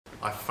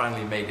I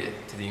finally made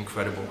it to the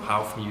incredible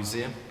Hauff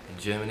Museum in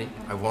Germany.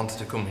 I wanted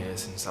to come here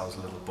since I was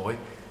a little boy.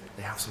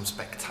 They have some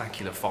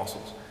spectacular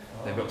fossils.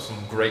 They've got some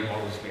great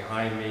models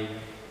behind me.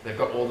 They've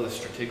got all the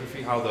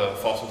stratigraphy, how the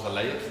fossils are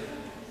layered.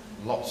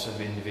 Lots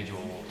of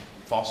individual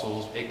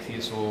fossils,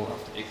 ichthyosaur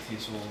after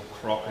ichthyosaur,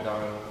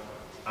 crocodile,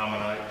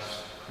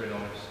 ammonites, crinoids.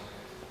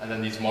 And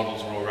then these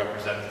models are all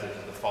representative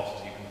of the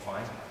fossils you can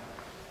find.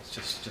 It's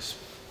just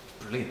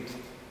brilliant.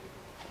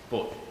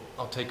 But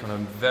I'll take on a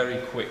very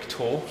quick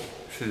tour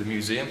through the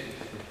museum.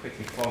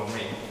 Quickly follow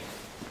me.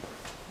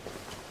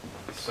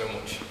 There's so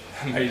much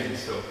amazing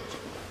stuff.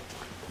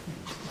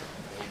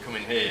 And you come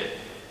in here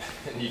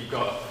and you've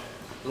got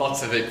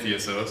lots of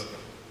ichthyosaurs.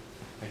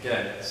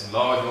 Again, some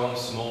large ones,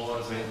 small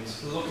ones. I mean,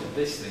 just look at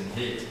this thing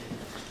here.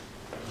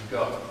 You've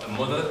got a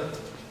mother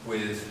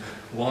with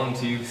 1,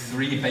 2,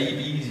 3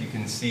 babies. You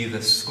can see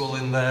the skull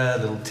in there,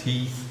 little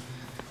teeth.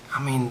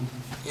 I mean,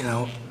 you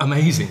know,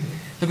 amazing.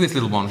 Look at this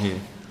little one here.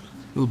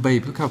 Little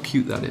baby, look how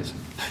cute that is.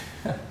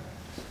 And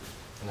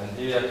then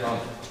here, I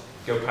can't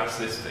go past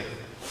this thing.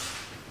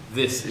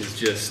 This is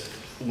just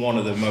one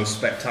of the most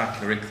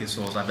spectacular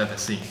ichthyosaurs I've ever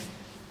seen.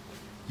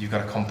 You've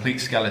got a complete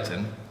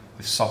skeleton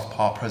with soft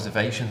part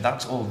preservation.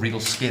 That's all real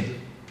skin.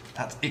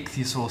 That's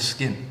ichthyosaur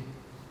skin.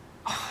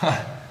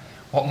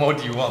 What more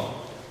do you want?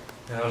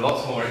 There are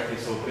lots more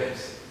ichthyosaur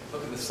bits.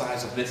 Look at the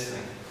size of this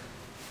thing.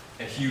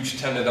 A huge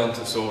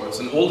Tendodontosaurus.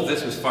 And all of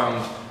this was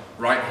found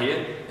right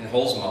here in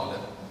Holzmaden.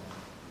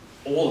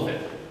 All of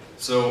it.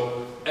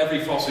 So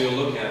every fossil you're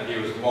looking at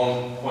here was at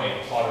one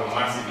point part of a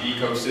massive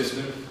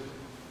ecosystem.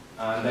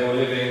 And they were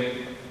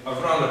living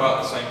around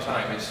about the same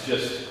time. It's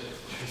just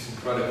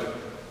incredible.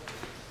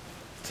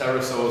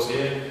 Pterosaurs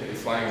here, maybe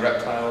flying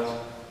reptiles.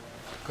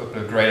 A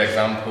couple of great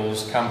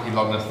examples.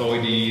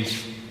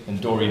 Campylognathioides and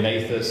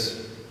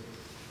Dorinathus.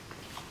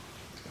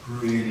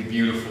 Really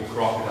beautiful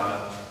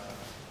crocodile.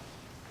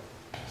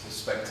 It's a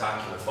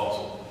spectacular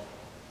fossil.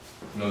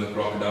 Another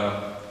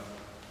crocodile.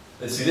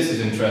 Let's see, this is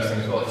interesting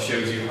as well. It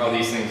shows you how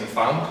these things are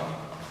found.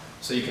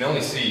 So you can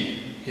only see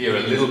here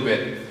a little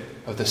bit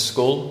of the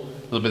skull,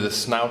 a little bit of the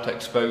snout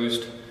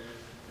exposed,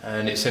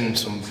 and it's in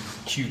some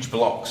huge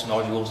blocks,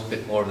 nodules, a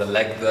bit more of the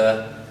leg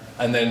there.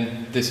 And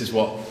then this is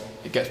what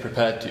it gets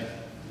prepared to,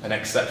 an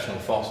exceptional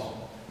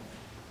fossil.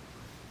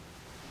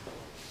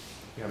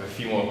 You have a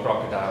few more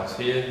crocodiles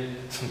here,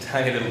 some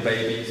tiny little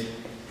babies.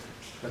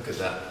 Look at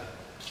that.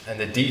 And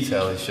the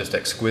detail is just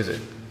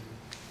exquisite.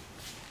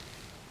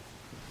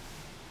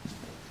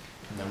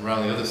 And then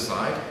around the other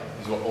side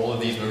is what all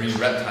of these marine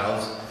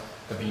reptiles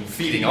have been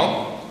feeding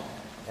on.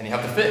 And you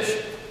have the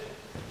fish.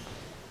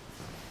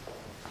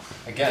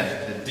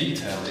 Again, the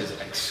detail is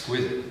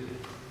exquisite.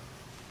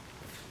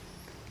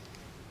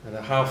 And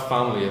the Hauff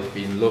family have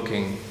been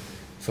looking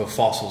for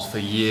fossils for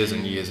years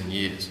and years and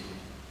years.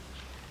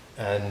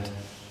 And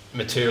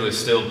material is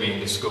still being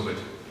discovered.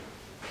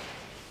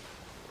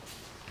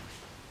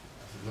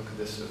 Look at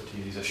this stuff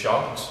here. These are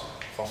sharks,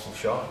 fossil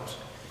sharks.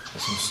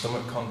 There's some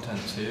stomach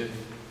contents here.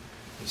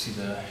 You see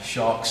the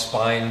shark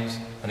spines.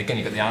 And again,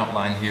 you've got the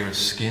outline here of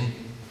skin.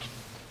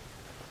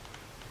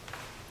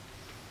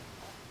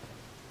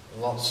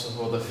 Lots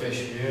of other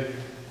fish here.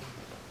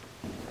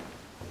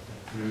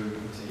 Through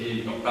to here,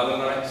 you've got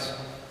belemnites.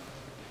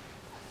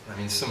 I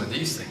mean, some of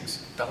these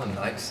things,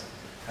 belemnites,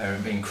 are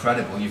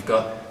incredible. You've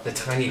got the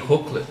tiny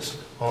hooklets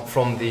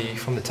from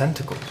the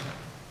tentacles.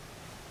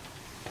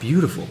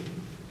 Beautiful.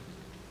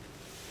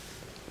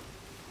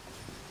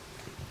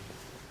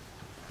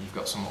 You've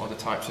got some other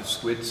types of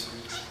squids,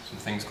 some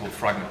things called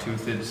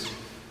fragmentothids.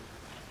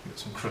 You've got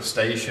some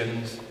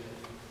crustaceans,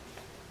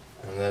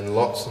 and then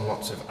lots and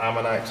lots of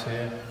ammonites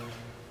here.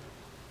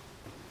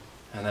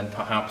 And then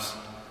perhaps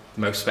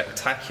the most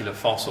spectacular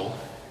fossil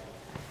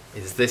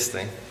is this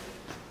thing.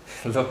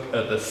 Look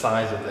at the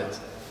size of this.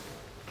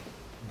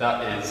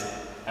 That is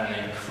an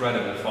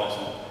incredible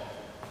fossil.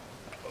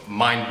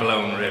 Mind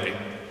blown, really.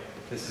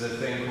 This is a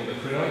thing called a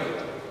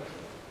crinoid.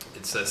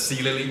 It's a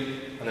sea lily,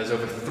 and there's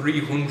over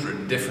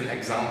 300 different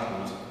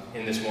examples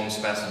in this one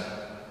specimen.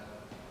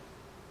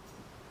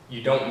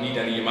 You don't need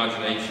any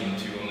imagination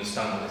to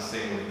understand what this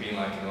thing would have been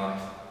like in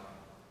life.